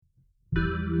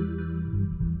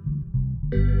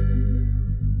Hey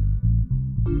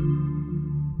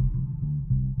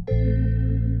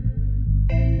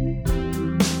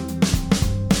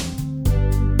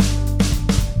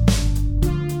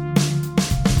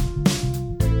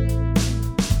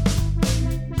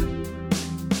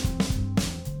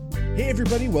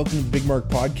everybody, welcome to the Bigmark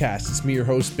podcast. It's me, your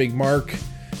host, Bigmark.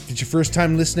 If it's your first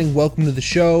time listening, welcome to the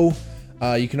show.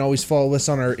 You can always follow us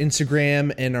on our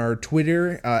Instagram and our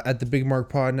Twitter at the Bigmark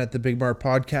Pod and at the Bigmark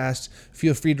Podcast.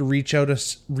 Feel free to reach out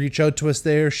to us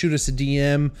there. Shoot us a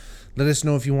DM. Let us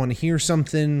know if you want to hear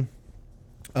something.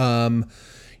 Rate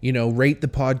the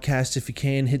podcast if you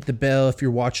can. Hit the bell if you're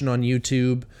watching on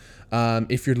YouTube.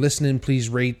 If you're listening, please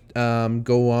rate.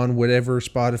 Go on whatever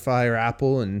Spotify or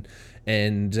Apple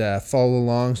and follow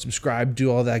along, subscribe,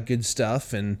 do all that good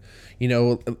stuff. And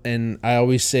I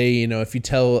always say, if you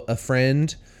tell a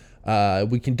friend,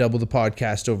 we can double the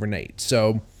podcast overnight.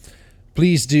 So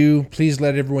please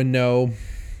let everyone know.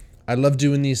 I love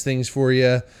doing these things for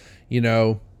you.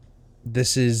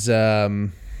 This is,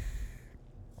 we're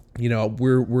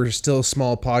still a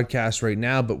small podcast right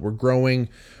now, but we're growing.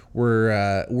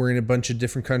 We're in a bunch of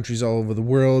different countries all over the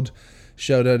world.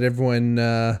 Shout out everyone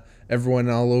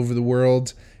all over the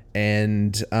world.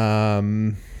 And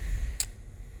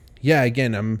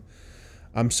again,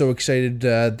 I'm so excited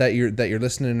that you're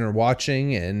listening or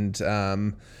watching. And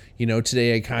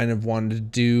today I kind of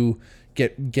wanted to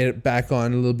get it back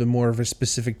on a little bit more of a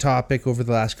specific topic. Over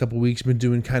the last couple of weeks, been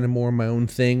doing kind of more of my own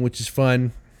thing, which is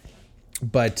fun.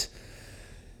 But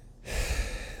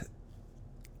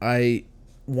I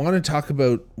want to talk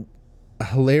about a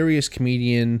hilarious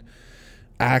comedian,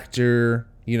 actor,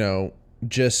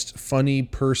 just funny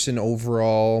person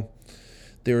overall.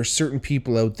 There are certain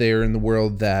people out there in the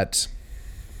world that,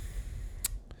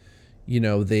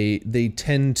 they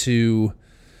tend to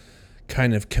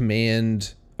kind of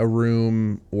command a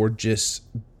room, or just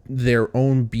their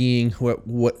own being,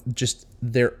 what just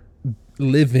their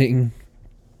living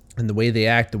and the way they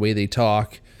act, the way they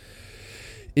talk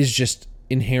is just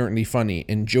inherently funny.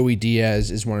 And Joey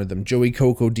Diaz is one of them. Joey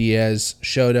Coco Diaz,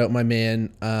 shout out my man.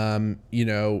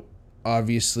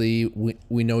 Obviously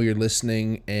we know you're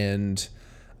listening, and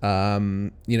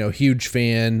huge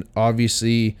fan.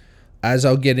 Obviously, as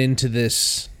I'll get into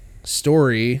this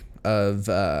story of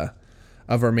our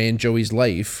man Joey's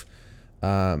life,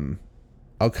 I'll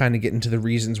kind of get into the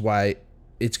reasons why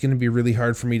it's going to be really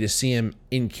hard for me to see him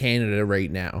in Canada right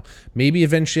now. Maybe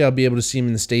eventually I'll be able to see him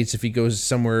in the States if he goes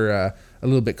somewhere a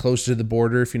little bit closer to the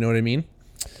border, if you know what I mean.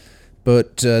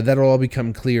 But that'll all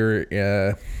become clear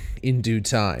in due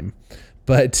time.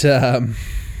 But I've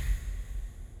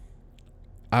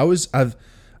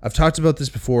talked about this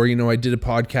before. I did a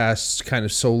podcast kind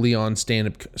of solely on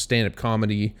stand-up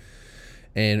comedy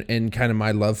and kind of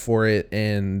my love for it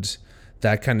and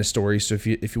that kind of story. So if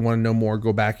you want to know more,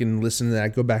 go back and listen to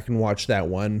that. Go back and watch that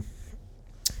one.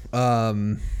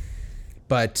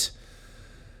 But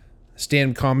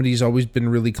stand-up comedy has always been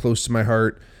really close to my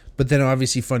heart. But then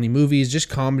obviously funny movies, just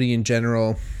comedy in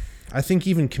general. I think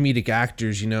even comedic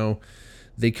actors,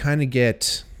 they kind of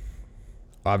get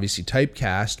obviously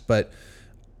typecast, but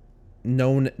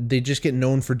they just get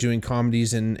known for doing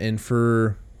comedies and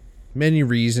for many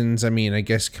reasons. I mean, I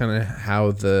guess kind of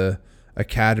how the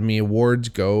Academy Awards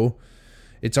go.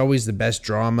 It's always the best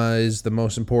drama is the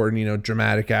most important,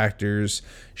 dramatic actors,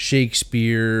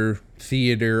 Shakespeare,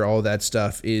 theater, all that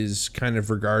stuff is kind of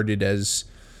regarded as,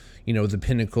 the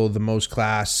pinnacle, the most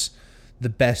class, the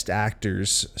best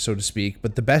actors, so to speak.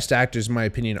 But the best actors, in my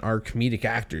opinion, are comedic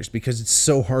actors, because it's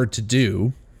so hard to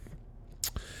do.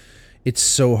 It's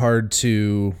so hard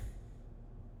to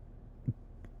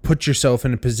put yourself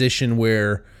in a position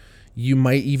where you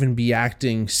might even be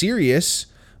acting serious,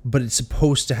 but it's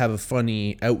supposed to have a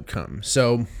funny outcome.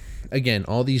 So again,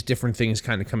 all these different things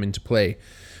kind of come into play,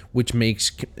 which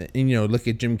makes, look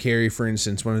at Jim Carrey, for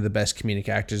instance, one of the best comedic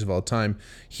actors of all time.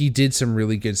 He did some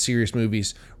really good serious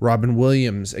movies. Robin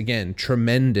Williams, again,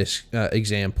 tremendous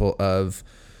example of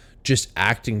just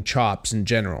acting chops in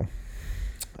general.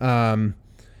 And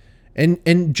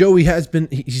Joey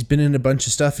he's been in a bunch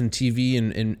of stuff in TV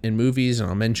and movies, and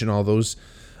I'll mention all those.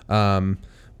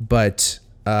 But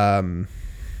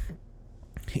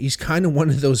he's kind of one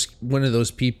of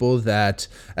those people that,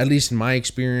 at least in my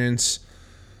experience,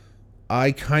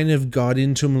 I kind of got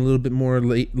into him a little bit more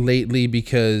lately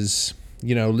because,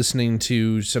 listening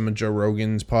to some of Joe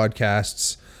Rogan's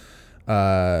podcasts,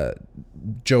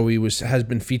 Joey has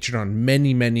been featured on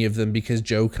many of them because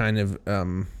Joe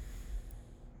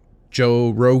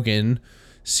Rogan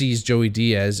sees Joey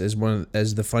Diaz as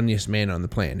the funniest man on the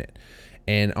planet.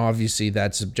 And obviously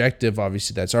that's subjective,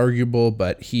 obviously that's arguable,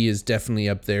 but he is definitely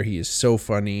up there. He is so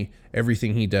funny,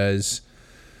 everything he does.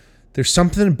 There's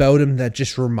something about him that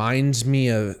just reminds me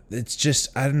of, it's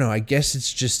just, I don't know, I guess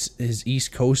it's just his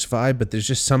East Coast vibe, but there's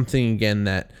just something again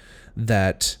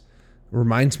that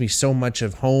reminds me so much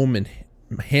of home and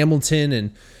Hamilton.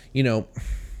 And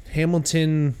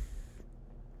Hamilton,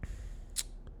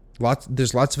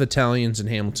 there's lots of Italians in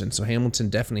Hamilton, so Hamilton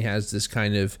definitely has this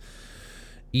kind of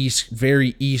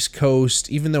very East Coast,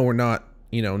 even though we're not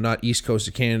East Coast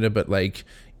of Canada, but like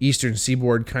Eastern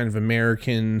Seaboard kind of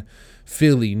American,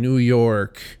 Philly, New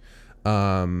York,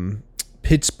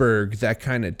 Pittsburgh, that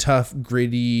kind of tough,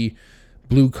 gritty,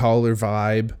 blue collar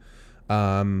vibe,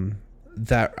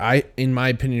 that in my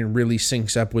opinion, really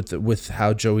syncs up with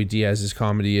how Joey Diaz's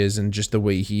comedy is and just the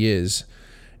way he is.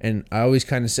 And I always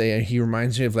kind of say he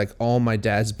reminds me of like all my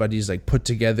dad's buddies like put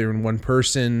together in one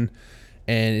person.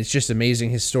 And it's just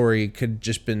amazing. His story could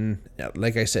just been,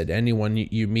 like I said, anyone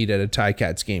you meet at a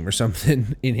Ticats game or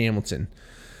something in Hamilton.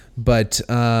 But,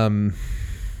 again,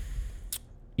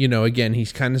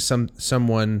 he's kind of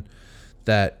someone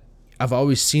that I've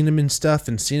always seen him in stuff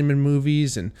and seen him in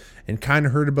movies and kind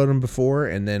of heard about him before.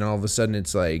 And then all of a sudden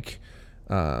it's like,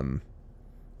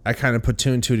 I kind of put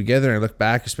two and two together and I look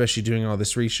back, especially doing all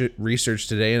this research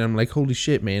today. And I'm like, holy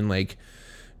shit, man. Like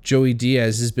Joey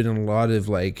Diaz has been in a lot of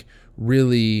like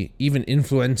really even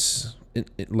influence,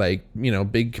 like,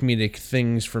 big comedic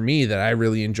things for me that I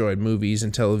really enjoyed, movies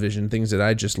and television, things that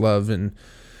I just love, and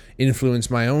influence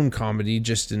my own comedy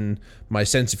just in my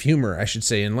sense of humor, I should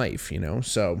say, in life,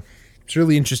 so it's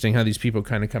really interesting how these people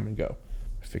kind of come and go.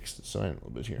 Fix the sign a little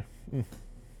bit here.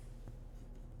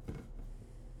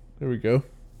 There we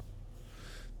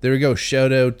go.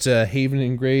 Shout out Haven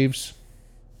and Graves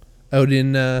out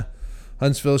in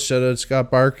Huntsville. Shout out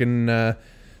Scott Bark and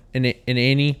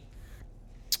Annie.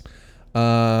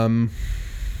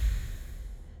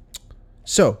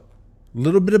 So, a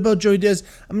little bit about Joey Diaz.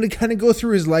 I'm going to kind of go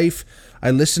through his life.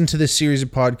 I listened to this series of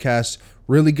podcasts.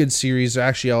 Really good series.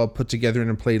 Actually, I'll put together in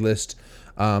a playlist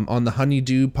on the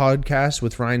Honeydew podcast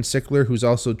with Ryan Sickler, who's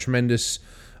also a tremendous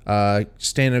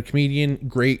stand-up comedian.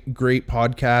 Great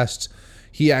podcast.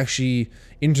 He actually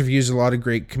interviews a lot of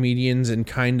great comedians and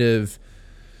kind of,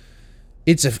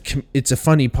 it's a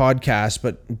funny podcast,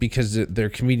 but because they're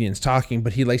comedians talking,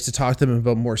 but he likes to talk to them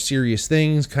about more serious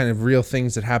things, kind of real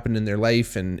things that happened in their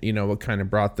life, and what kind of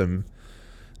brought them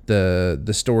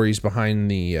the stories behind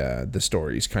the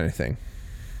stories, kind of thing.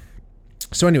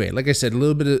 So anyway, like I said, a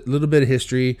little bit of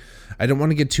history. I don't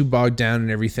want to get too bogged down in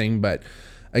everything, but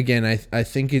again, I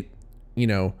think it,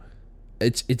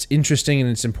 it's interesting and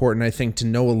it's important, I think, to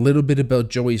know a little bit about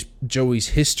Joey's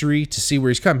history to see where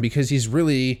he's come, because he's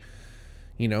really,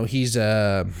 he's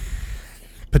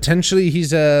potentially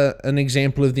an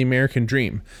example of the American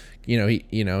dream.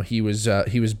 He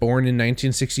was born in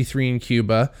 1963 in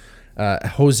Cuba.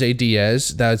 Jose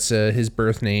Diaz, that's his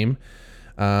birth name.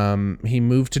 He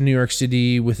moved to New York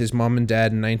City with his mom and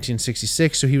dad in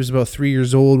 1966, so he was about 3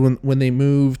 years old when they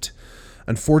moved.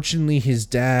 Unfortunately, his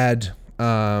dad,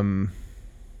 in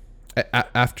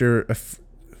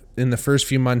the first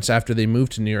few months after they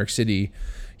moved to New York City,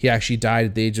 he actually died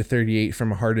at the age of 38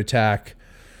 from a heart attack.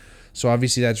 So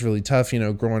obviously that's really tough,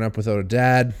 growing up without a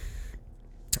dad.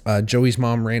 Joey's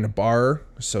mom ran a bar,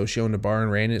 so she owned a bar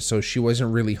and ran it, so she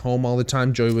wasn't really home all the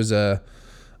time. Joey was an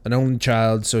only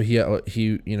child, so he had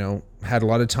a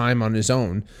lot of time on his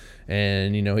own,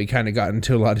 and he kind of got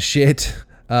into a lot of shit.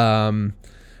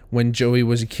 When Joey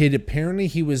was a kid, apparently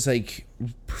he was like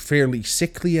fairly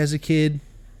sickly as a kid.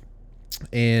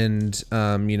 And,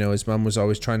 his mom was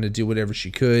always trying to do whatever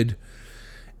she could.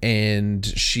 And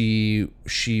she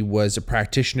was a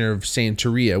practitioner of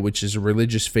Santeria, which is a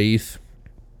religious faith.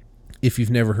 If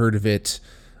you've never heard of it,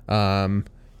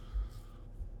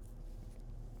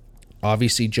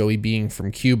 obviously Joey being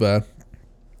from Cuba,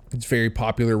 it's very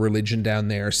popular religion down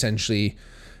there, essentially.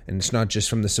 And it's not just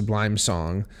from the Sublime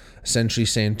song. Essentially,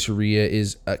 Santeria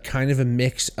is a kind of a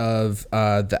mix of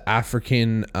the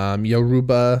African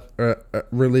Yoruba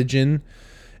religion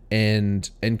and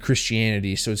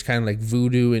Christianity. So it's kind of like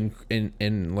voodoo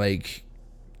and like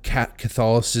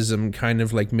Catholicism kind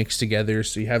of like mixed together.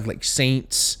 So you have like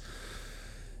saints,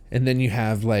 and then you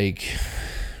have like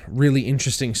really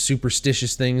interesting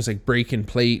superstitious things like breaking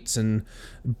plates and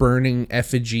burning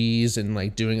effigies and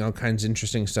like doing all kinds of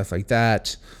interesting stuff like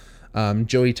that.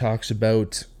 Joey talks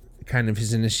about kind of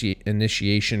his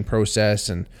initiation process,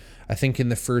 and I think in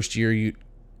the first year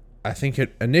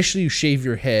initially you shave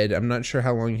your head. I'm not sure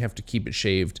how long you have to keep it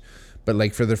shaved, but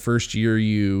like for the first year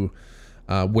you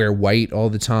wear white all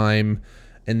the time,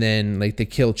 and then like they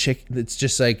kill chicken. It's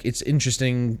just like, it's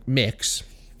interesting mix.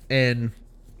 And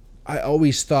I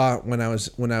always thought when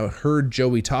I heard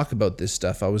Joey talk about this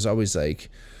stuff, I was always like,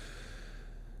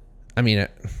 I mean,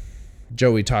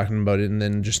 Joey talking about it and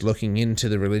then just looking into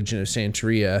the religion of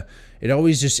Santeria, it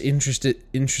always just interested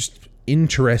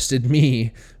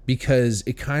me, because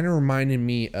it kind of reminded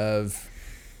me of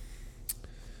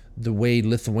the way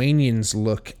Lithuanians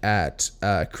look at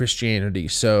Christianity.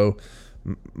 So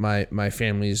my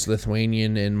family's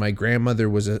Lithuanian, and my grandmother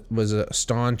was a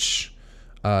staunch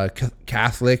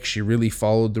Catholic. She really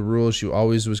followed the rules. She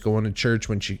always was going to church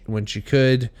when she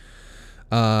could.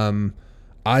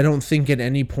 I don't think at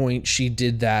any point she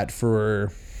did that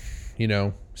for,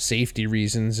 safety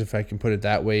reasons, if I can put it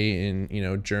that way, in,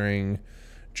 during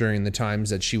the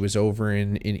times that she was over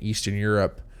in Eastern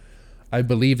Europe. I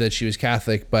believe that she was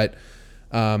Catholic, but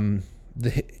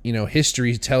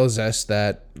history tells us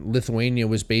that Lithuania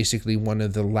was basically one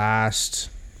of the last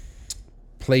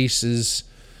places,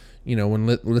 when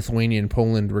Lithuania and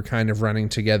Poland were kind of running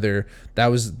together. That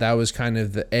was kind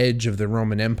of the edge of the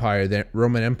Roman Empire. That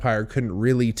Roman Empire couldn't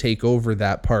really take over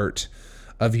that part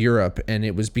of Europe, and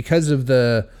it was because of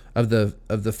the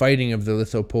fighting of the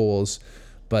Lithopoles.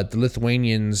 But the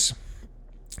Lithuanians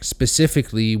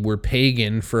specifically were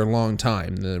pagan for a long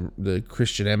time. The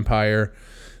Christian Empire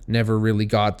never really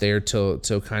got there till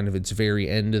kind of its very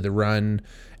end of the run,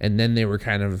 and then they were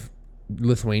kind of,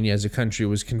 Lithuania as a country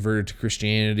was converted to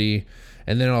Christianity,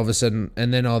 and then all of a sudden,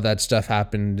 and then all that stuff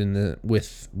happened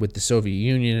with the Soviet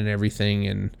Union and everything,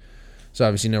 and so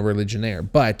obviously no religion there.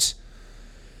 But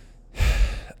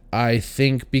I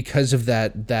think because of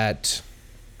that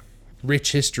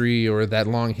rich history, or that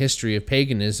long history of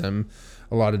paganism,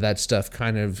 a lot of that stuff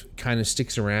kind of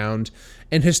sticks around.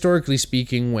 And historically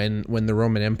speaking, when the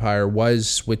Roman Empire was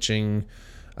switching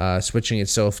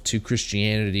itself to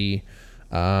Christianity,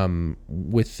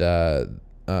 with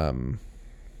who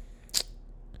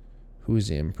is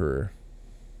the emperor?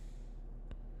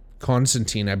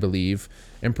 Constantine, I believe.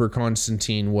 Emperor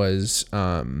Constantine was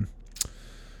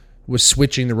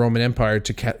switching the Roman Empire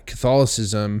to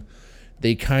Catholicism.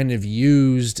 They kind of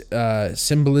used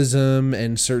symbolism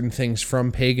and certain things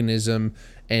from paganism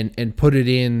and put it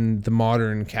in the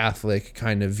modern Catholic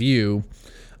kind of view,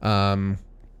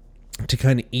 to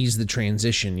kind of ease the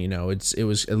transition. It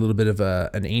was a little bit of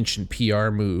an ancient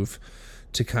PR move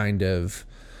to kind of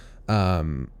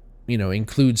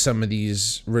include some of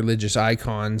these religious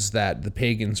icons that the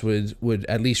pagans would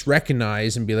at least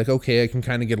recognize and be like, okay, I can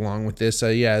kind of get along with this.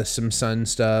 Yeah, some sun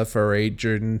stuff, all right,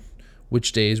 Jordan,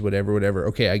 which days, whatever.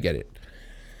 Okay, I get it.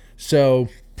 So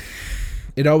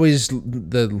it always,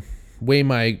 the way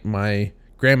my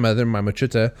grandmother, my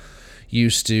machuta,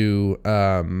 used to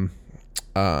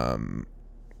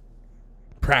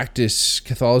practice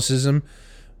Catholicism.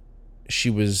 She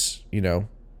was,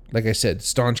 like I said,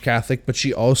 staunch Catholic, but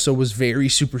she also was very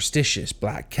superstitious.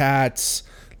 Black cats,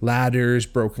 ladders,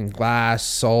 broken glass,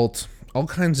 salt, all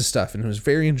kinds of stuff. And it was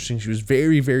very interesting. She was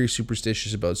very, very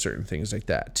superstitious about certain things like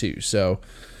that too. So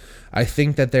I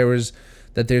think that there's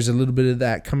a little bit of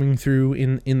that coming through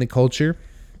in the culture.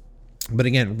 But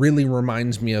again, really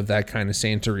reminds me of that kind of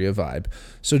Santeria vibe.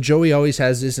 So Joey always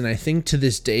has this, and I think to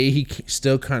this day he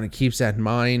still kind of keeps that in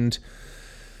mind.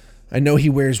 I know he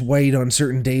wears white on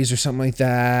certain days or something like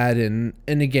that, and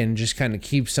again, just kind of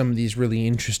keeps some of these really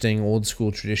interesting old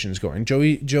school traditions going.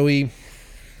 Joey,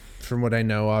 from what I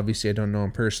know, obviously I don't know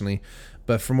him personally,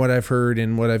 but from what I've heard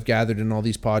and what I've gathered in all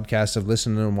these podcasts I've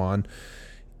listened to him on,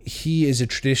 he is a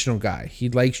traditional guy. He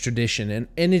likes tradition, and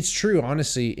it's true,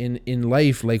 honestly, in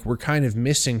life, like, we're kind of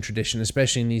missing tradition,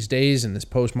 especially in these days, in this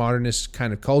postmodernist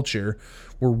kind of culture.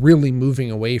 We're really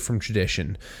moving away from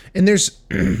tradition, and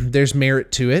there's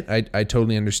merit to it. I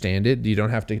totally understand it. You don't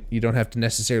have to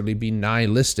necessarily be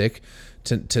nihilistic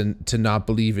to not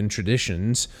believe in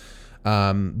traditions,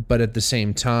 but at the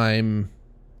same time,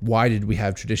 why did we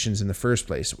have traditions in the first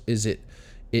place?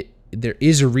 There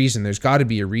is a reason. There's got to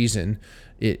be a reason.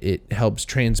 It helps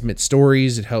transmit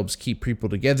stories. It helps keep people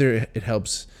together. It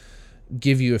helps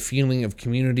give you a feeling of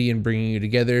community and bringing you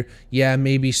together. Yeah,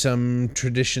 maybe some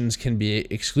traditions can be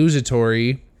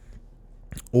exclusatory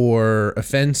or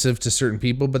offensive to certain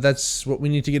people, but that's what we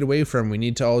need to get away from. We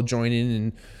need to all join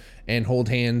in and hold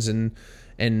hands and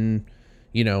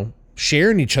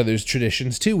share in each other's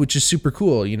traditions too, which is super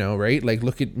cool, right? Like,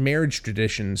 look at marriage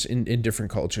traditions in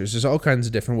different cultures. There's all kinds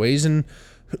of different ways, and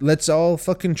let's all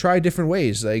fucking try different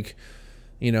ways. Like,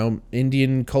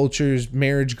 Indian culture's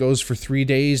marriage goes for 3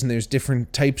 days, and there's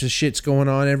different types of shits going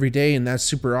on every day, and that's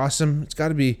super awesome. It's got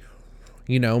to be,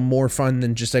 more fun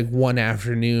than just like one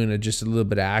afternoon of just a little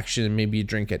bit of action and maybe a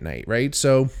drink at night, right?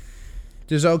 So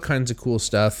there's all kinds of cool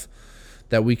stuff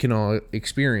that we can all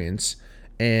experience.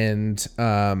 And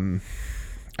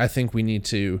I think we need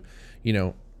to,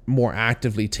 more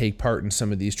actively take part in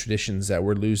some of these traditions that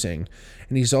we're losing.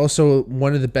 And he's also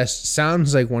one of the best,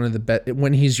 sounds like one of the best,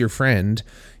 when he's your friend,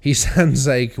 he sounds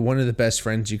like one of the best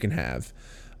friends you can have.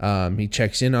 He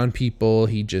checks in on people.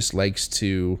 He just likes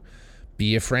to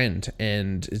be a friend.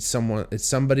 And it's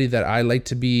somebody that I like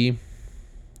to be.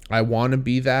 I want to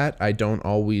be that. I don't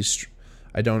always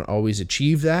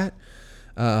achieve that.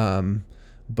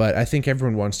 But I think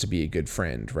everyone wants to be a good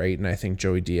friend, right? And I think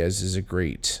Joey Diaz is a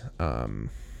great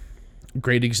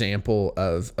example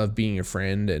of being a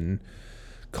friend and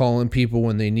calling people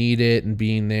when they need it and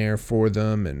being there for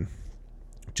them and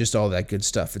just all that good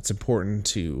stuff. It's important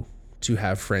to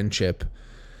have friendship,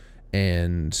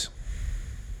 and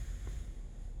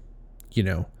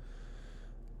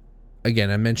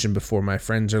again, I mentioned before, my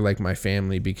friends are like my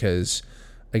family because,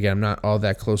 again, I'm not all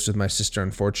that close with my sister,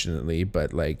 unfortunately,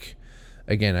 but like,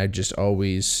 again, I just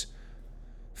always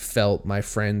felt my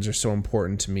friends are so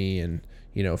important to me, and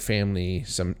family,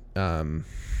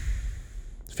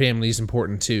 family's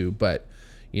important too, but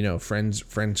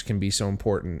friends can be so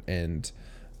important, and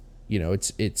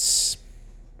it's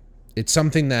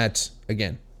something that,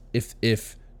 again,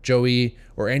 if Joey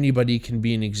or anybody can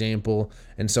be an example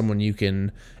and someone you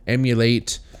can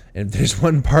emulate, and if there's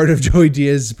one part of Joey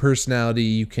Diaz's personality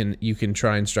you can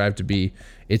try and strive to be,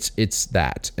 it's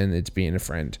that, and it's being a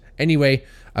friend. Anyway,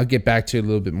 I'll get back to a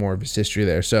little bit more of his history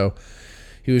there. So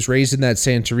he was raised in that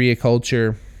Santeria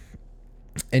culture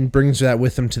and brings that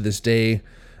with him to this day.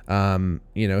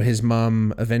 His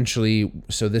mom eventually,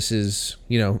 so this is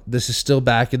still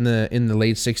back in the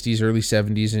late 60s, early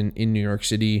 70s in New York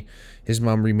City. His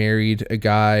mom remarried a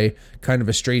guy, kind of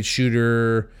a straight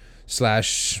shooter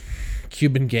 /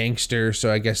 Cuban gangster.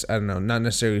 So I guess, I don't know, not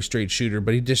necessarily a straight shooter,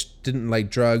 but he just didn't like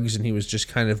drugs, and he was just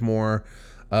kind of more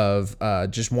of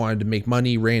just wanted to make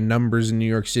money, ran numbers in New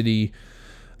York City.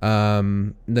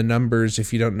 The numbers,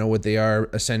 if you don't know what they are,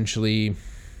 essentially,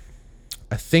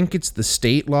 I think it's the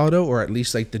state lotto, or at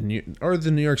least like the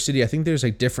New York City. I think there's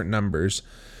like different numbers,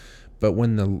 but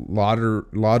when the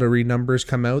lottery numbers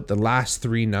come out, the last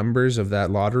three numbers of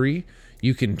that lottery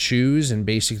you can choose, and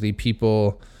basically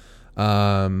people,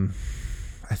 I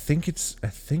think it's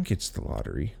the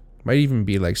lottery. Might even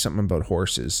be like something about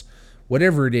horses.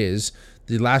 Whatever it is,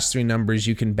 the last three numbers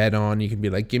you can bet on. You can be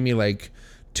like, give me like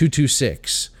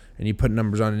 226, and you put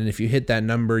numbers on it, and if you hit that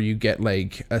number, you get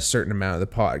like a certain amount of the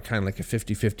pot, kind of like a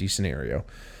 50-50 scenario.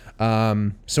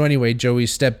 So anyway,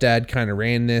 Joey's stepdad kind of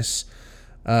ran this.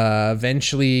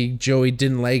 Eventually, Joey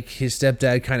didn't like his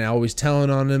stepdad kind of always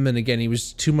telling on him, and again, he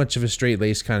was too much of a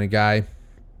straight-laced kind of guy.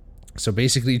 So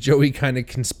basically, Joey kind of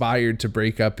conspired to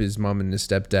break up his mom and his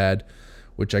stepdad,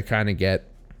 which I kind of get.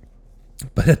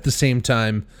 But at the same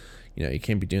time, you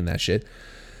can't be doing that shit.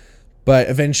 But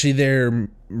eventually their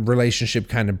relationship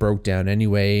kind of broke down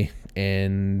anyway,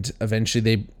 and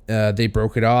eventually they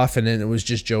broke it off, and then it was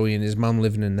just Joey and his mom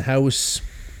living in the house.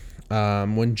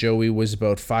 When Joey was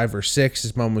about 5 or 6,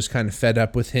 his mom was kind of fed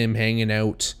up with him hanging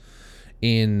out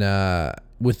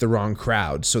with the wrong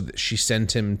crowd, so that she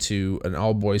sent him to an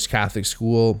all-boys Catholic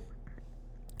school.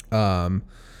 It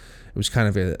was kind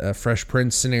of a Fresh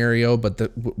Prince scenario,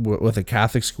 but with a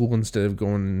Catholic school instead of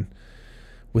going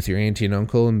with your auntie and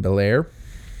uncle in Bel Air.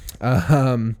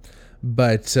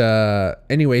 But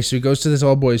anyway, so he goes to this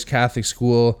all-boys Catholic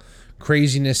school.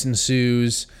 Craziness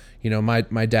ensues.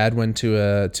 My dad went to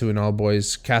an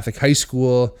all-boys Catholic high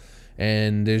school,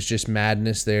 and there's just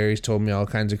madness there. He's told me all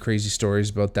kinds of crazy stories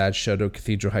about that. Shout out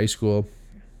Cathedral High School.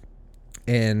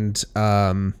 And,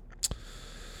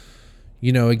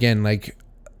 again, like,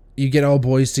 you get all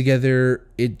boys together,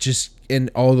 and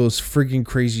all those friggin'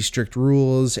 crazy strict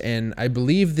rules, and I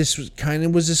believe this was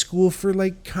a school for,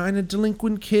 like, kind of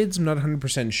delinquent kids. I'm not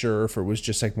 100% sure if it was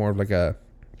just, like, more of, like, a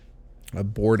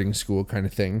boarding school kind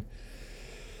of thing.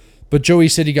 But Joey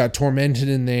said he got tormented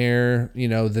in there.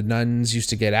 The nuns used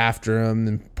to get after him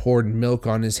and poured milk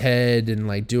on his head and,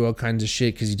 like, do all kinds of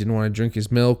shit because he didn't want to drink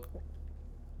his milk.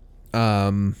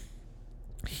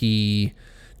 He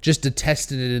just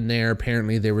detested it in there.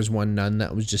 Apparently there was one nun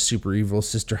that was just super evil,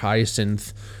 Sister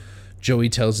Hyacinth. Joey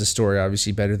tells the story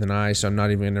obviously better than I, so I'm not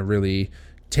even going to really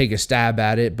take a stab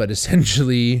at it, but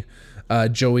essentially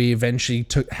Joey eventually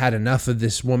had enough of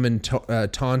this woman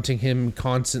taunting him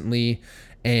constantly,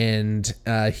 and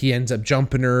he ends up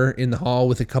jumping her in the hall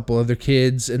with a couple other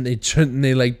kids, and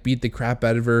they like beat the crap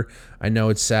out of her. I know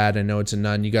it's sad. I know it's a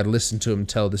nun. You got to listen to him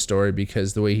tell the story,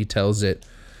 because the way he tells it,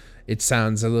 it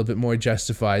sounds a little bit more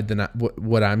justified than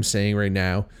what I'm saying right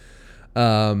now.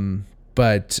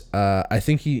 But I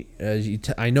think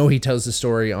I know he tells the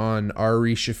story on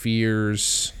Ari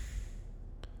Shafir's.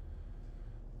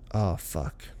 Oh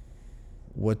fuck,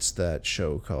 what's that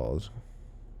show called?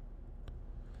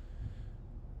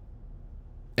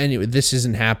 Anyway, This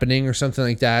Isn't Happening or something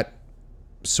like that.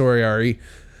 Sorry, Ari.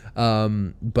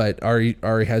 But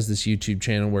Ari has this YouTube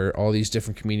channel where all these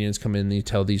different comedians come in and they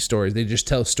tell these stories. They just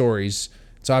tell stories.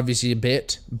 It's obviously a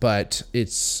bit, but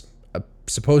it's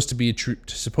supposed to be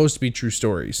true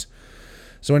stories.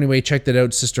 So anyway, check that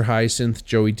out. Sister Hyacinth,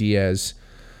 Joey Diaz.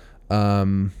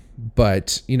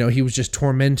 But he was just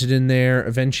tormented in there.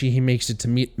 Eventually, he makes it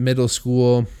to middle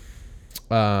school.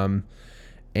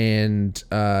 And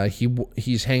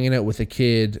he's hanging out with a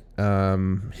kid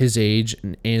his age,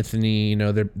 and Anthony.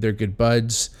 They're good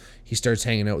buds. He starts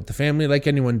hanging out with the family like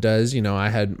anyone does. I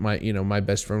had my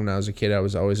best friend when I was a kid. I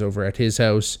was always over at his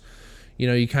house.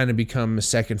 You kind of become a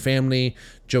second family.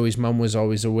 Joey's mom was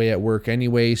always away at work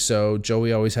anyway, so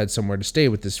Joey always had somewhere to stay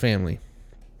with his family.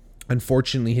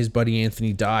 Unfortunately, his buddy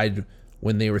Anthony died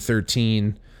when they were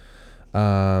 13.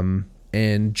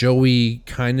 And Joey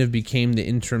kind of became the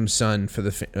interim son for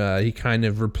he kind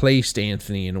of replaced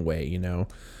Anthony in a way,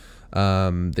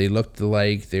 They looked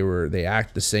alike, they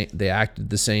acted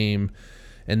the same,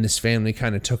 and this family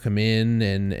kind of took him in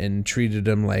and treated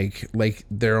him like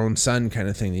their own son kind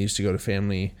of thing. They used to go to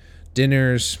family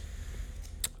dinners,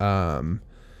 and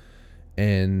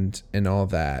all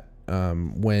that.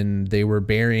 When they were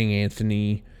burying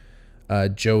Anthony,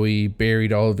 Joey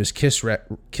buried all of his Kiss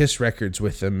records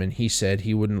with him, and he said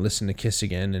he wouldn't listen to Kiss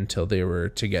again until they were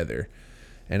together.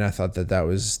 And I thought that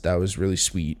was really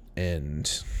sweet and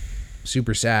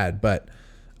super sad, but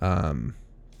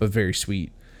very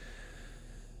sweet.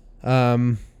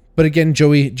 But again,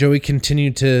 Joey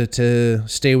continued to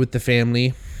stay with the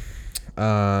family.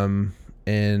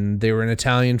 And they were an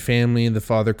Italian family. The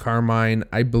father, Carmine,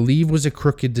 I believe, was a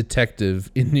crooked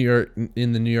detective in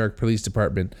the New York Police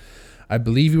Department. I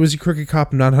believe he was a crooked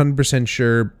cop. I'm not 100%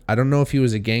 sure. I don't know if he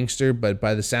was a gangster, but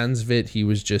by the sounds of it, he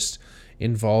was just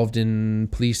involved in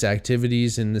police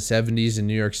activities in the 70s in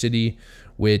New York City,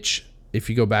 which, if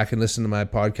you go back and listen to my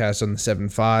podcast on the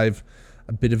 7-5,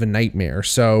 a bit of a nightmare.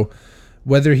 So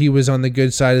whether he was on the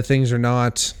good side of things or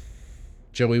not,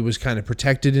 Joey was kind of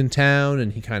protected in town,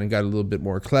 and he kind of got a little bit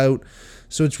more clout.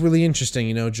 So it's really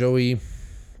interesting, Joey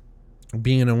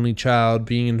being an only child,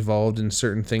 being involved in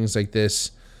certain things like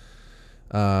this.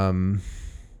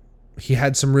 He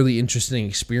had some really interesting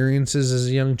experiences as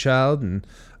a young child, and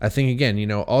I think,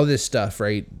 again, all this stuff,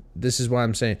 right? This is why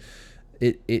I'm saying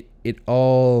it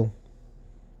all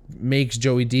makes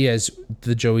Joey Diaz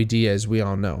the Joey Diaz we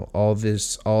all know. All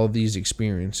these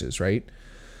experiences, right?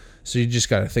 So you just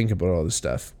got to think about all this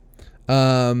stuff.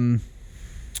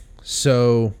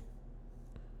 So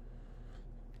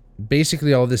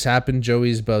basically all this happened.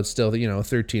 Joey's about still,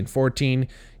 13, 14.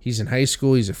 He's in high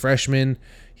school. He's a freshman.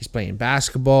 He's playing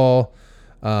basketball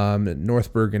at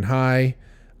North Bergen High.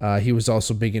 He was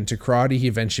also big into karate. He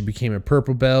eventually became a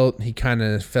purple belt. He kind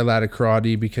of fell out of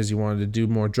karate because he wanted to do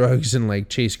more drugs and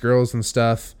chase girls and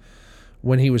stuff.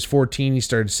 When he was 14, he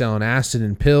started selling acid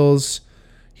and pills.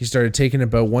 He started taking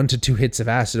about 1 to 2 hits of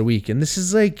acid a week. And this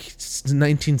is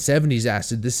 1970s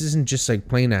acid. This isn't just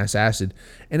plain ass acid.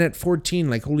 And at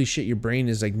 14, holy shit, your brain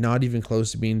is not even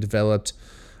close to being developed.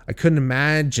 I couldn't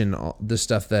imagine all the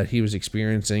stuff that he was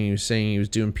experiencing. He was saying he was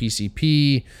doing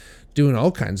PCP, doing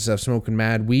all kinds of stuff, smoking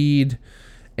mad weed.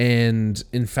 And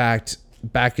in fact,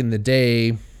 back in the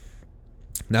day,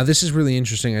 now this is really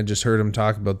interesting. I just heard him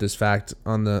talk about this fact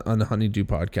on the Honeydew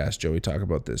podcast. Joey talk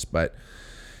about this, but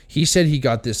he said he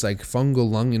got this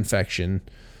fungal lung infection,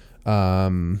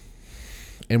 and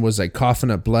was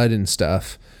coughing up blood and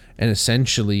stuff. And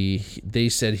essentially, they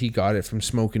said he got it from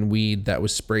smoking weed that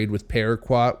was sprayed with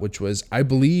paraquat, which was, I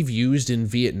believe, used in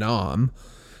Vietnam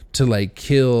to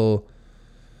kill.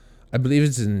 I believe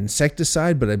it's an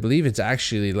insecticide, but I believe it's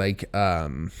actually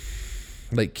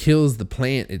kills the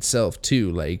plant itself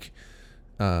too.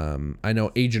 I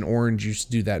know Agent Orange used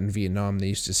to do that in Vietnam. They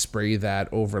used to spray that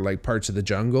over parts of the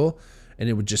jungle, and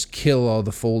it would just kill all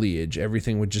the foliage.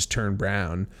 Everything would just turn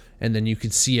brown, and then you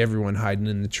could see everyone hiding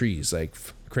in the trees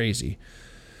crazy.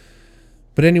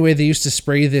 But anyway, they used to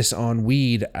spray this on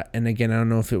weed, and again, I don't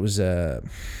know if it was a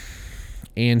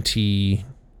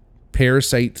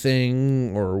anti-parasite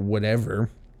thing or whatever,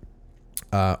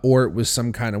 or it was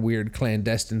some kind of weird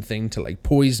clandestine thing to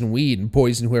poison weed and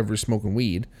poison whoever's smoking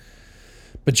weed.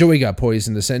 But Joey got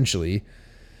poisoned essentially.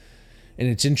 And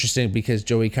it's interesting because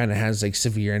Joey kind of has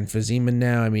severe emphysema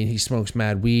now. I mean, he smokes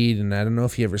mad weed, and I don't know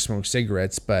if he ever smoked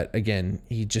cigarettes, but again,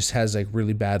 he just has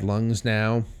really bad lungs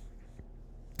now.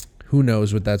 who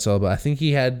knows what that's all about. I think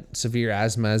he had severe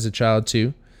asthma as a child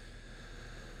too.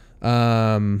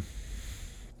 But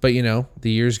the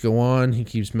years go on. He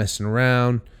keeps messing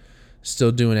around,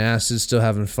 still doing acid, still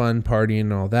having fun, partying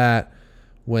and all that.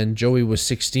 When Joey was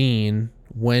 16,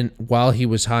 while he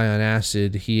was high on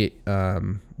acid, he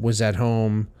was at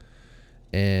home,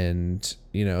 and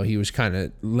he was kind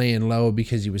of laying low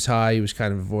because he was high. He was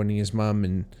kind of avoiding his mom,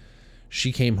 and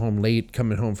she came home late,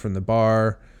 coming home from the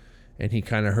bar, and he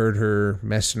kind of heard her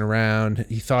messing around.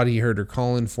 He thought he heard her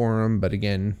calling for him, but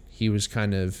again, he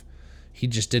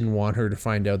just didn't want her to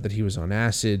find out that he was on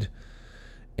acid,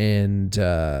 and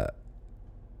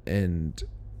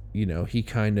he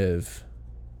kind of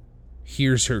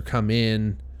hears her come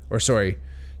in, or sorry,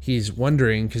 he's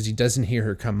wondering because he doesn't hear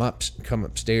her come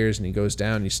upstairs, and he goes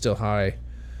down. He's still high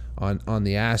on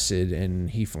the acid,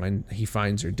 and he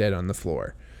finds her dead on the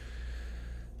floor.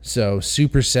 So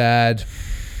super sad,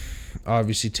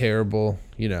 obviously terrible.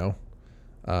 No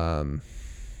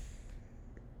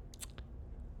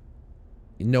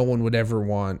one would ever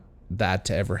want that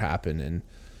to ever happen. And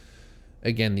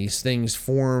again, these things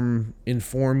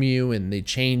inform you, and they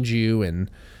change you,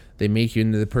 and they make you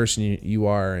into the person you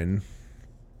are. And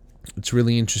it's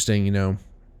really interesting, a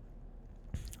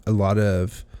lot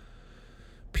of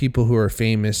people who are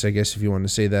famous, I guess if you want to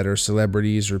say that, or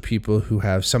celebrities, or people who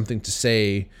have something to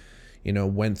say,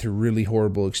 went through really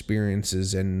horrible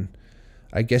experiences. And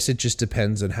I guess it just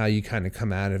depends on how you kind of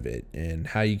come out of it, and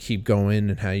how you keep going,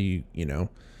 and how you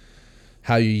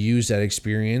use that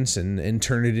experience and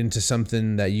turn it into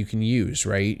something that you can use,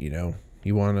 right?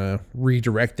 You want to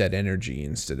redirect that energy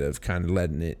instead of kind of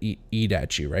letting it eat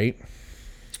at you, right?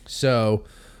 So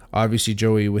obviously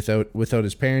Joey, without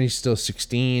his parents, he's still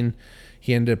 16.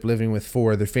 He ended up living with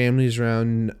 4 other families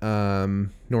around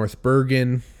North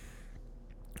Bergen,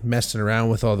 messing around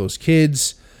with all those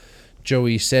kids.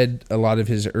 Joey said a lot of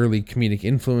his early comedic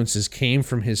influences came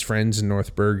from his friends in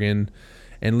North Bergen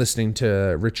and listening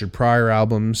to Richard Pryor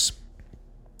albums.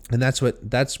 And that's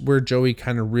where Joey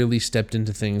kind of really stepped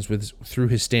into things through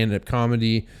his stand-up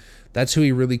comedy. That's who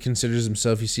he really considers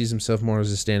himself. He sees himself more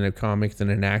as a stand-up comic than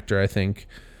an actor, I think.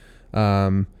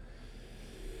 But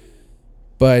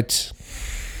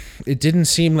it didn't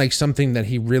seem like something that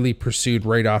he really pursued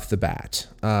right off the bat.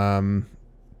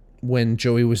 When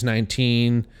Joey was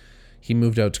 19, he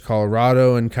moved out to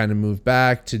Colorado and kind of moved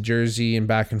back to Jersey and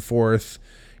back and forth.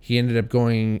 He ended up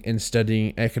going and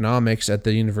studying economics at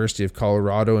the University of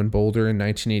Colorado in Boulder in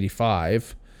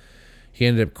 1985. He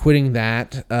ended up quitting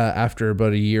that after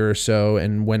about a year or so,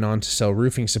 and went on to sell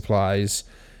roofing supplies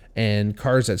and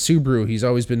cars at Subaru. He's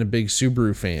always been a big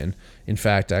Subaru fan. In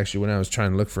fact, actually, when I was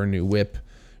trying to look for a new whip,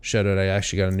 shout out, I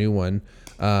actually got a new one.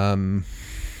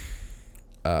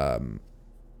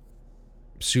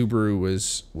 Subaru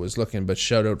was looking, but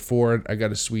shout out Ford. I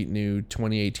got a sweet new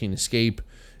 2018 Escape.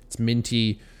 It's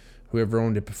minty. Whoever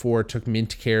owned it before took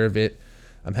mint care of it.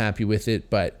 I'm happy with it.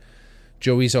 But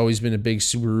Joey's always been a big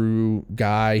Subaru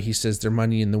guy. He says they're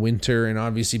money in the winter, and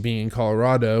obviously being in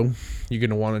Colorado, you're going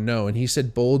to want to know. And he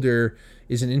said Boulder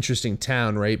is an interesting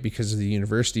town, right, because of the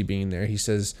university being there. He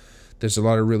says there's a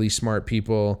lot of really smart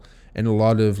people, and a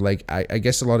lot of, I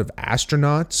guess a lot of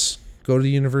astronauts go to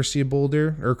the University of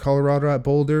Boulder, or Colorado at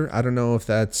Boulder. I don't know if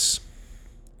that's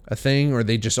a thing, or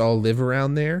they just all live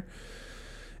around there.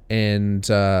 And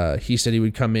he said he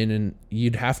would come in, and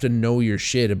you'd have to know your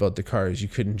shit about the cars. You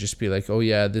couldn't just be like, oh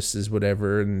yeah, this is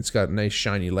whatever, and it's got nice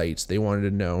shiny lights. They wanted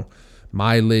to know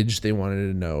mileage. They wanted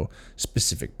to know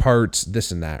specific parts,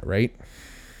 this and that, right?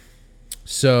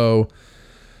 So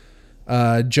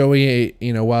Joey,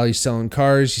 while he's selling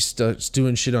cars, he's still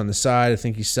doing shit on the side. I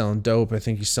think he's selling dope. I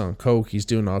think he's selling coke. He's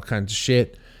doing all kinds of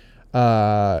shit.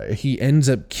 He ends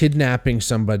up kidnapping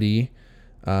somebody,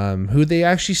 who they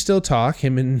actually still talk,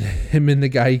 him and the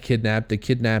guy he kidnapped, the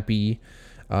kidnappee.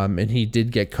 And he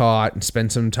did get caught and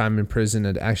spent some time in prison,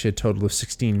 at actually a total of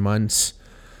 16 months.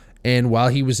 And while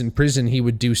he was in prison, he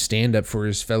would do stand-up for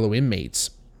his fellow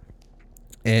inmates.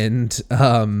 And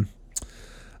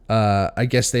I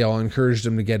guess they all encouraged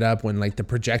him to get up when the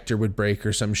projector would break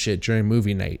or some shit during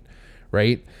movie night,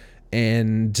 right?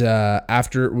 And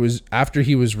after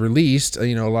he was released,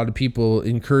 a lot of people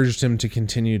encouraged him to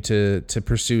continue to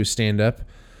pursue stand-up.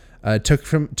 Took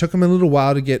him a little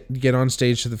while to get on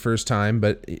stage for the first time,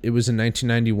 but it was in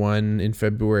 1991 in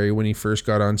February when he first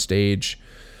got on stage,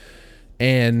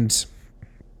 and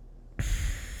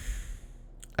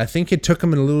I think it took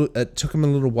him a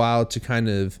little while to kind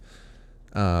of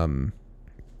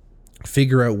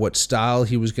figure out what style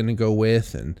he was going to go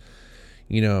with. And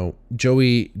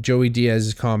Joey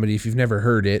Diaz's comedy, if you've never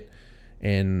heard it,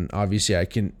 and obviously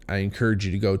I encourage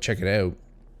you to go check it out,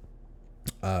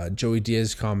 Joey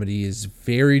Diaz comedy is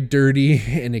very dirty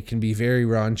and it can be very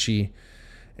raunchy.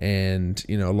 And,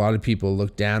 you know, a lot of people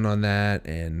look down on that.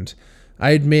 And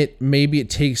I admit maybe it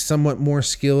takes somewhat more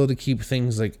skill to keep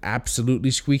things like absolutely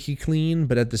squeaky clean.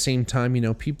 But at the same time, you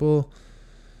know, people,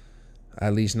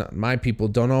 at least not my people,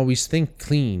 don't always think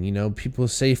clean. You know, people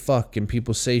say fuck and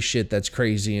people say shit that's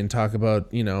crazy and talk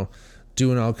about, you know,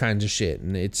 doing all kinds of shit.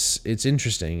 And it's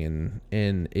interesting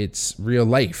and it's real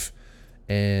life.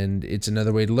 And it's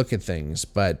another way to look at things.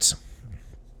 But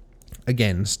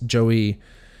again, Joey,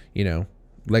 you know,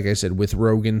 like I said, with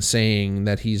Rogan saying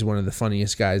that he's one of the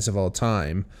funniest guys of all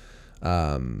time,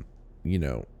 you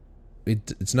know,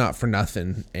 it's not for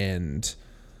nothing.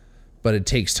 But it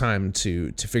takes time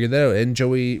to figure that out. And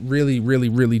Joey really, really,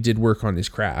 really did work on his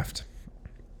craft.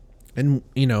 And,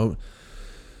 you know,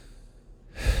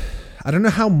 I don't know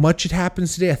how much it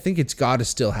happens today. I think it's got to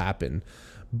still happen.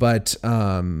 But,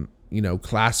 you know,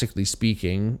 classically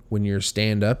speaking, when you're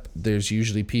stand-up, there's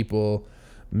usually people,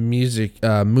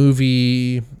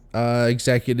 movie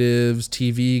executives,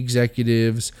 TV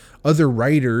executives, other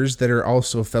writers that are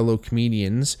also fellow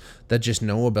comedians that just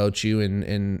know about you.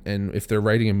 And if they're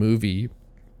writing a movie,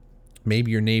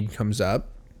 maybe your name comes up,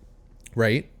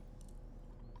 right?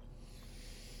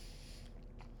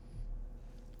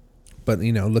 But,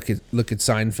 you know, look at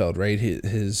Seinfeld, right?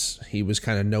 He was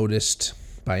kind of noticed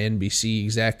by NBC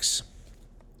execs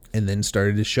and then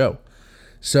started his show.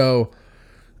 So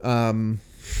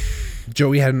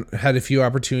Joey had a few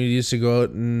opportunities to go out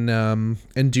and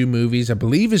do movies. I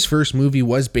believe his first movie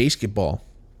was Basketball,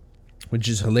 which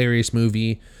is a hilarious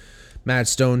movie. Matt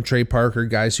Stone, Trey Parker,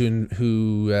 guys who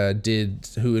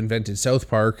invented South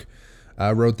Park,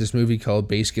 wrote this movie called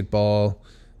Basketball.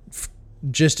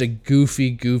 Just a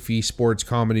goofy sports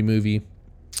comedy movie.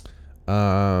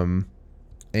 And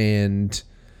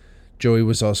Joey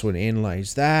was also in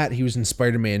Analyze That. He was in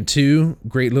Spider-Man 2.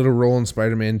 Great little role in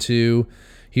Spider-Man 2.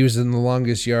 He was in The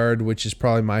Longest Yard, which is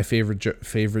probably my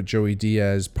favorite Joey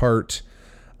Diaz part.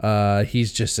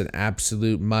 He's just an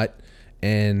absolute mutt.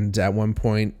 And at one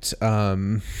point,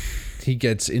 he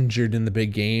gets injured in the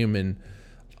big game, and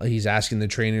he's asking the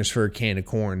trainers for a can of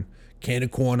corn. Can of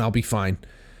corn, I'll be fine.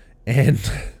 And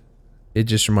it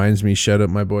just reminds me, shout out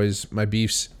my boys, my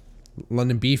Beefs,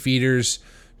 London Beef Eaters,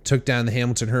 took down the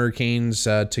Hamilton Hurricanes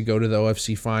to go to the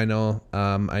OFC final.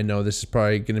 I know this is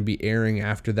probably going to be airing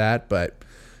after that, but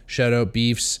shout out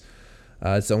Beefs.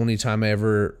 It's the only time I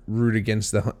ever root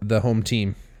against the home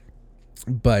team.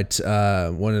 But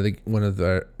one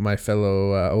of my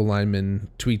fellow O-linemen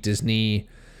tweaked his knee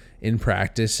in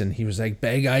practice, and he was like,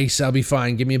 "Bag ice, I'll be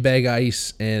fine. Give me a bag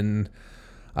ice." And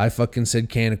I fucking said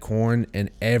can of corn, and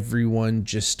everyone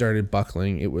just started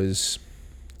buckling. It was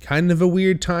kind of a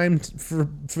weird time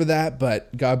for that,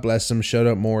 but God bless him. Shout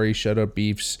out Maury, shout out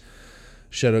Beefs,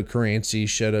 shout out Caranci,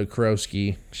 shout out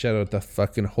Kurowski, shout out the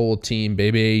fucking whole team,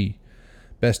 baby.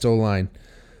 Best O-line.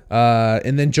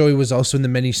 And then Joey was also in The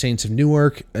Many Saints of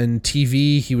Newark and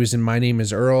TV. He was in My Name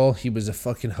is Earl. He was a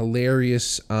fucking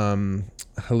hilarious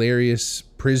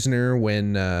prisoner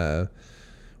when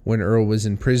Earl was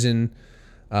in prison.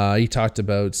 He talked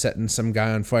about setting some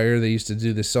guy on fire. They used to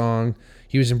do the song.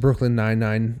 He was in Brooklyn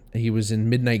Nine-Nine. He was in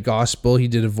Midnight Gospel. He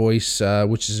did a voice,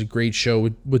 which is a great show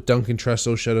with Duncan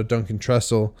Trussell. Shout out Duncan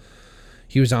Trussell.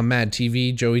 He was on Mad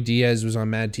TV. Joey Diaz was on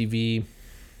Mad TV.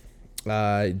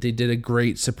 They did a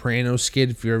great Sopranos skit,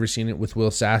 if you've ever seen it, with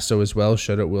Will Sasso as well.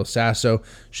 Shout out Will Sasso.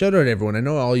 Shout out everyone. I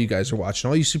know all you guys are watching.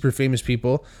 All you super famous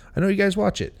people, I know you guys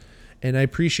watch it. And I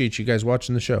appreciate you guys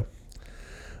watching the show.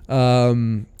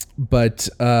 But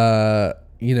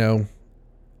you know,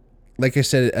 like I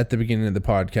said at the beginning of the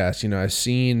podcast, you know, I've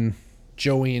seen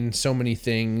Joey in so many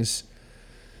things,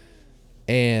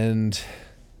 and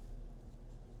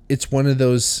it's one of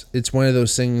those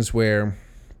things where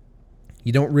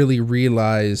you don't really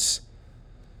realize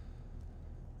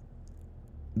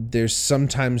there's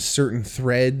sometimes certain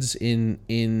threads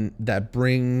in that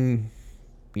bring,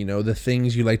 you know, the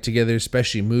things you like together,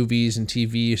 especially movies and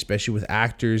TV, especially with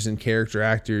actors and character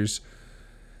actors.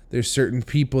 There's certain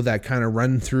people that kind of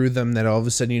run through them that all of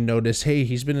a sudden you notice, hey,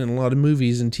 he's been in a lot of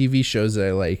movies and TV shows that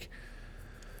I like.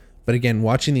 But again,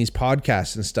 watching these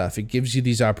podcasts and stuff, it gives you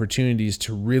these opportunities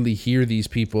to really hear these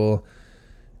people.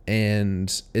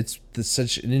 And it's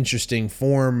such an interesting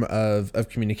form of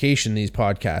communication, these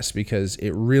podcasts, because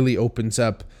it really opens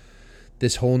up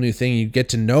this whole new thing. You get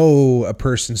to know a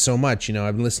person so much. You know,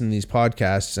 I've listened to these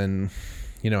podcasts, and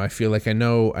you know, I feel like I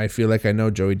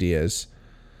know Joey Diaz,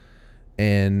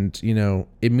 and you know,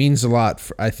 it means a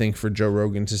lot. I think for Joe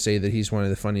Rogan to say that he's one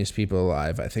of the funniest people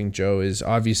alive. I think Joe is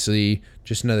obviously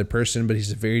just another person, but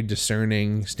he's a very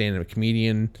discerning stand-up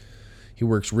comedian. He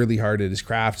works really hard at his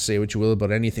craft. Say what you will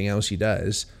about anything else he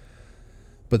does,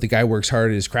 but the guy works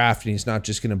hard at his craft, and he's not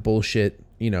just going to bullshit,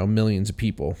 millions of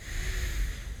people.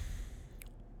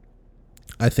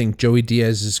 I think Joey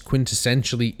Diaz's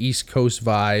quintessentially East Coast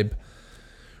vibe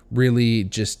really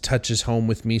just touches home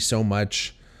with me so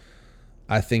much.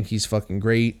 I think he's fucking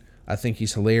great. I think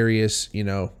he's hilarious.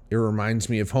 It reminds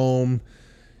me of home.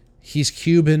 He's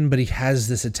Cuban, but he has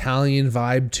this Italian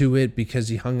vibe to it because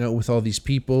he hung out with all these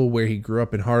people where he grew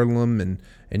up in Harlem and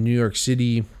New York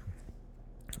City.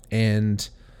 And,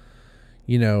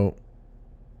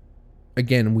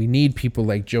 again, we need people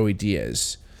like Joey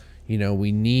Diaz.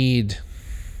 We need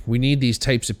these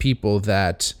types of people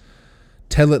that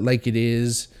tell it like it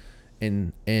is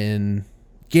and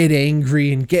get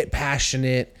angry and get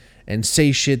passionate and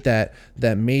say shit that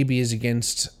maybe is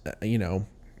against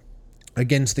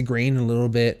the grain a little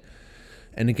bit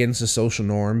and against the social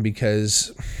norm,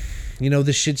 because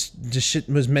this shit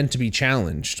was meant to be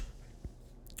challenged.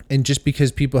 And just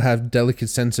because people have delicate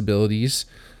sensibilities,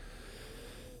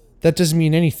 that doesn't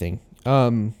mean anything.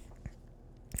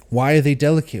 Why are they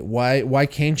delicate? Why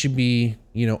can't you be,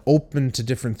 open to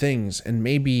different things? And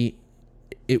maybe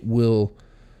it will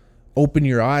open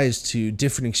your eyes to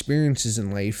different experiences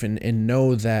in life and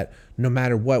know that no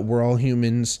matter what, we're all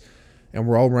humans and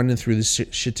we're all running through this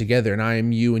shit together, and I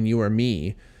am you and you are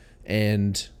me.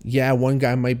 And yeah, one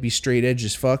guy might be straight edge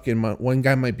as fuck and one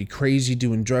guy might be crazy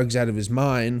doing drugs out of his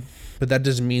mind, but that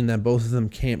doesn't mean that both of them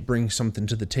can't bring something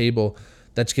to the table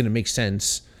that's going to make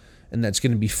sense and that's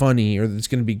going to be funny or that's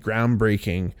going to be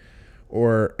groundbreaking.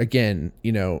 Or again,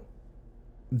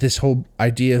 this whole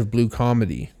idea of blue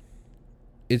comedy,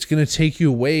 it's going to take you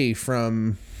away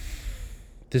from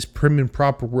this prim and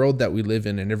proper world that we live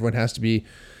in, and everyone has to be,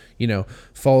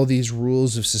 follow these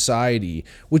rules of society,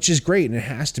 which is great and it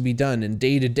has to be done. And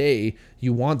day to day,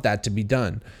 you want that to be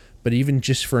done. But even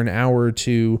just for an hour or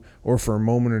two, or for a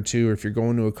moment or two, or if you're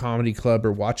going to a comedy club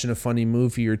or watching a funny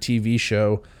movie or TV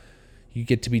show, you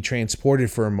get to be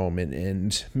transported for a moment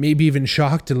and maybe even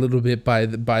shocked a little bit by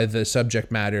the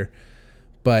subject matter.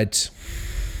 But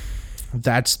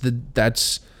that's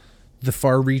the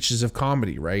far reaches of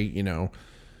comedy, right?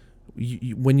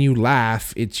 When you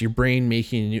laugh, it's your brain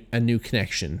making a new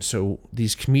connection. So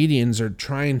these comedians are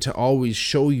trying to always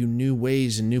show you new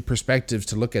ways and new perspectives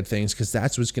to look at things, because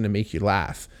that's what's going to make you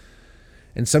laugh.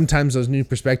 And sometimes those new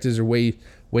perspectives are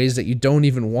ways that you don't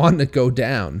even want to go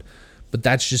down, but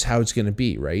that's just how it's going to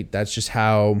be, right? That's just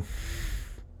how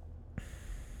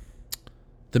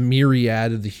the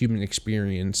myriad of the human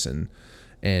experience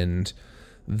and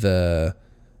the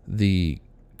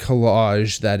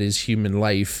collage that is human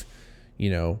life,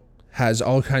 has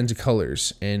all kinds of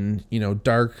colors, and,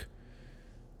 dark,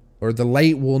 or the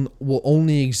light will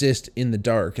only exist in the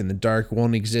dark, and the dark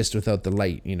won't exist without the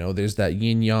light. There's that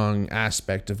yin yang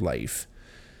aspect of life,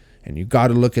 and you got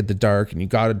to look at the dark, and you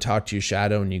got to talk to your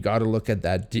shadow, and you got to look at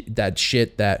that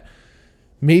shit that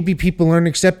maybe people aren't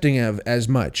accepting of as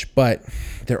much, but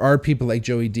there are people like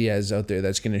Joey Diaz out there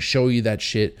that's going to show you that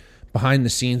shit behind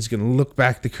the scenes, going to look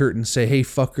back the curtain and say, hey,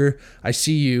 fucker, I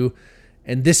see you,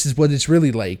 and this is what it's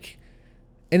really like.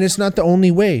 And it's not the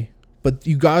only way, but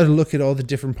you got to look at all the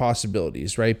different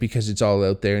possibilities, right? Because it's all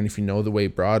out there, and if you know the way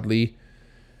broadly,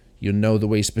 you'll know the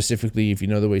way specifically. If you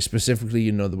know the way specifically,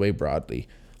 you know the way broadly.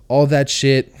 All that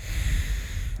shit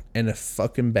and a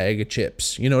fucking bag of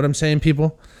chips. You know what I'm saying,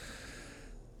 people?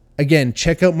 Again,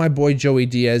 check out my boy Joey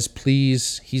Diaz,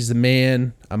 please. He's the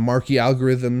man. I'm Marky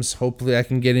Algorithms. Hopefully I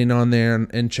can get in on there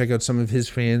and check out some of his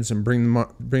fans and bring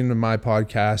them to my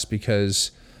podcast,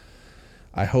 because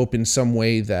I hope in some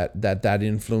way that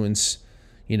influence,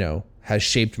 has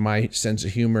shaped my sense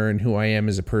of humor and who I am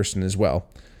as a person as well.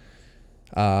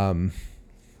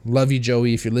 Love you,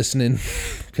 Joey, if you're listening,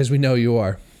 because we know you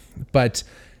are. But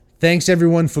thanks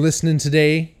everyone for listening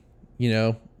today.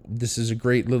 This is a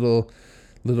great little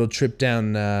trip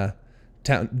down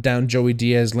Joey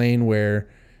Diaz lane, where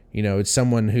it's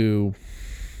someone who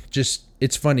just,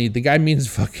 it's funny. The guy means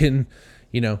fucking,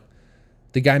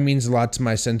 the guy means a lot to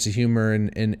my sense of humor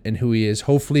and who he is.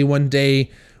 Hopefully one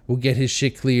day we'll get his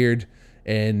shit cleared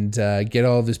and get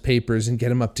all of his papers and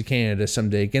get him up to Canada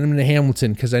someday. Get him to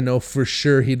Hamilton, because I know for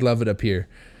sure he'd love it up here.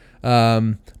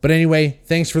 But anyway,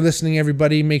 thanks for listening,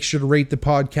 everybody. Make sure to rate the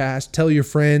podcast, tell your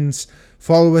friends,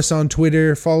 follow us on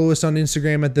Twitter, follow us on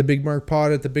Instagram at the Bigmark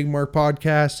Pod, at the Bigmark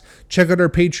Podcast. Check out our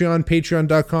Patreon,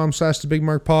 patreon.com/the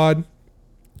Bigmark Pod.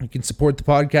 You can support the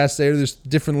podcast there. There's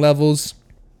different levels.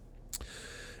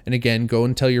 And again, go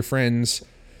and tell your friends.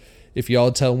 If you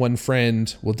all tell one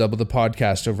friend, we'll double the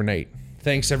podcast overnight.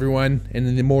 Thanks, everyone. And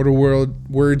in the immortal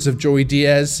words of Joey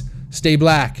Diaz, stay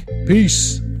black.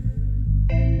 Peace.